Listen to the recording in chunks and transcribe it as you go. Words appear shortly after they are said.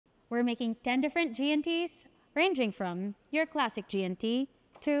We're making 10 different G&Ts, ranging from your classic G&T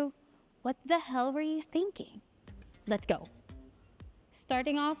to what the hell were you thinking? Let's go.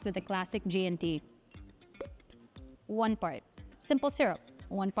 Starting off with the classic G&T. 1 part. Simple syrup,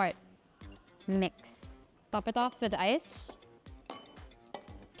 1 part. Mix. Top it off with ice.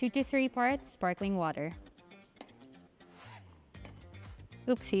 2 to 3 parts sparkling water.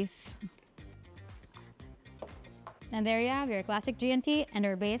 Oopsies. And there you have your classic G&T and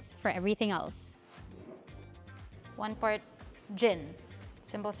our base for everything else. 1 part gin.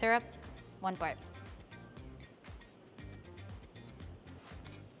 Simple syrup, 1 part.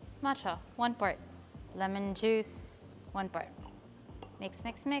 Matcha, 1 part. Lemon juice, 1 part. Mix,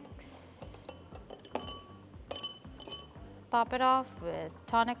 mix, mix. Top it off with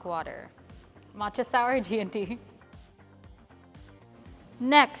tonic water. Matcha sour G&T.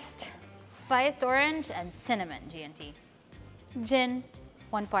 Next, spiced orange and cinnamon G&T. Gin,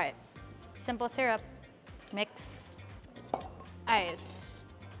 1 part. Simple syrup, mix. Ice,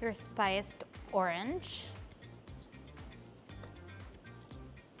 your spiced orange.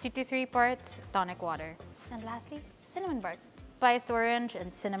 2 to 3 parts tonic water. And lastly, cinnamon bark. Spiced orange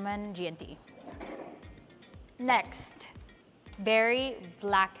and cinnamon G&T. Next, berry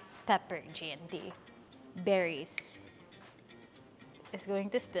black pepper G&T. Berries is going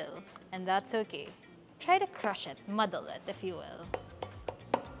to spill, and that's okay. Try to crush it, muddle it, if you will.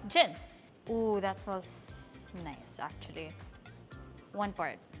 Gin. Ooh, that smells nice, actually. 1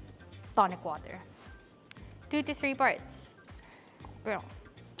 part. Tonic water. 2 to 3 parts. Bro.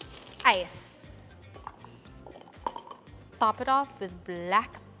 Ice. Top it off with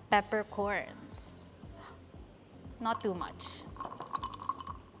black peppercorns. Not too much.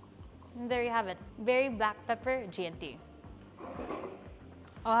 And there you have it. Berry black pepper G&T.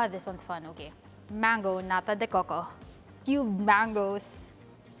 Oh, this one's fun. Okay. Mango Nata de Coco. Cube mangoes.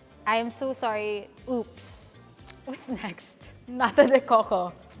 I am so sorry. Oops. What's next? Nata de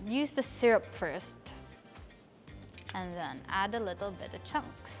Coco. Use the syrup first. And then add a little bit of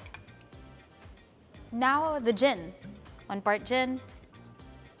chunks. Now the gin. 1 part gin.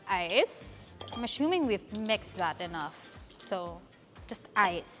 Ice. I'm assuming we've mixed that enough. So, just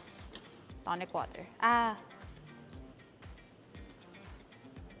ice. Tonic water.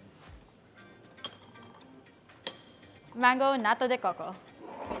 Mango Nata de Coco.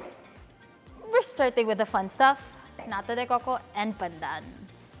 We're starting with the fun stuff. Nata de Coco and Pandan.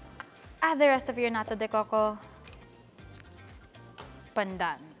 Add the rest of your Nata de Coco.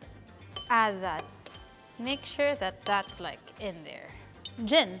 Pandan. Add that. Make sure that that's like in there.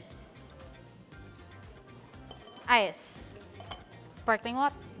 Gin. Ice. Sparkling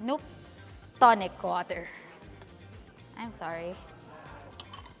water? Nope. Tonic water. I'm sorry.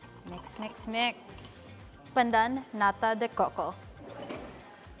 Mix, mix, mix. Pandan Nata de Coco.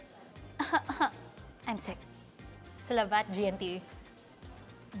 I'm sick. Salabat G&T.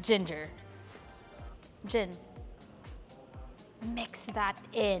 Ginger. Gin. Mix that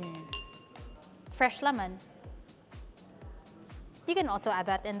in. Fresh lemon. You can also add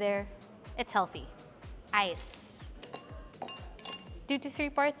that in there. It's healthy. Ice. 2 to 3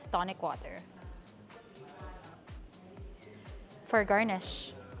 parts tonic water. For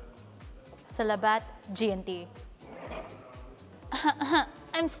garnish, Salabat G&T.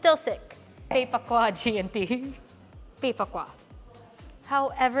 I'm still sick. Pepakwa G&T. Pepakwa.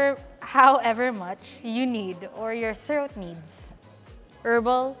 However much you need or your throat needs.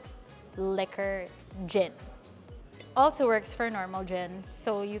 Herbal Liquor Gin. Also works for normal gin,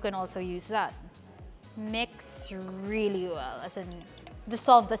 so you can also use that. Mix really well, as in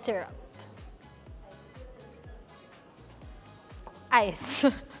dissolve the syrup. Ice.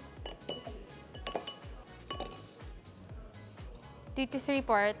 2 to 3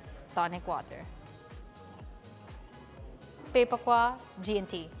 parts tonic water. Pepakwa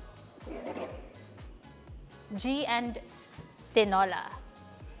G&T. G and tinola.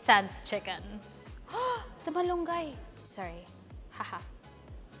 Sans chicken. The malunggay. Sorry. Haha.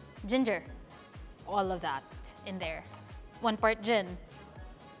 Ginger. All of that in there. 1 part gin.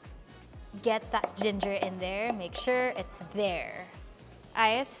 Get that ginger in there. Make sure it's there.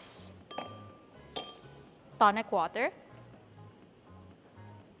 Ice. Tonic water.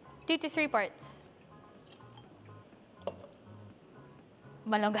 2 to 3 parts.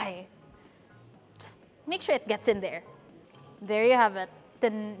 Malunggay. Just make sure it gets in there. There you have it. The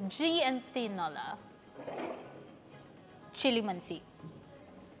G and tinola. Chilimansi.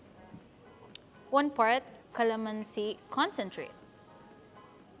 1 part calamansi concentrate.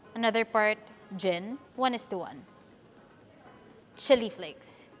 Another part gin, 1:1. Chili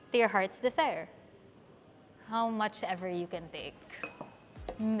flakes, to your heart's desire. How much ever you can take.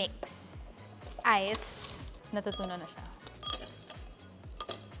 Mix. Ice. Natutunan na siya.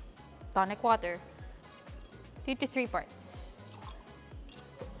 Tonic water. 2 to 3 parts.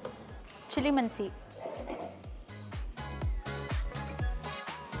 Chilimansi.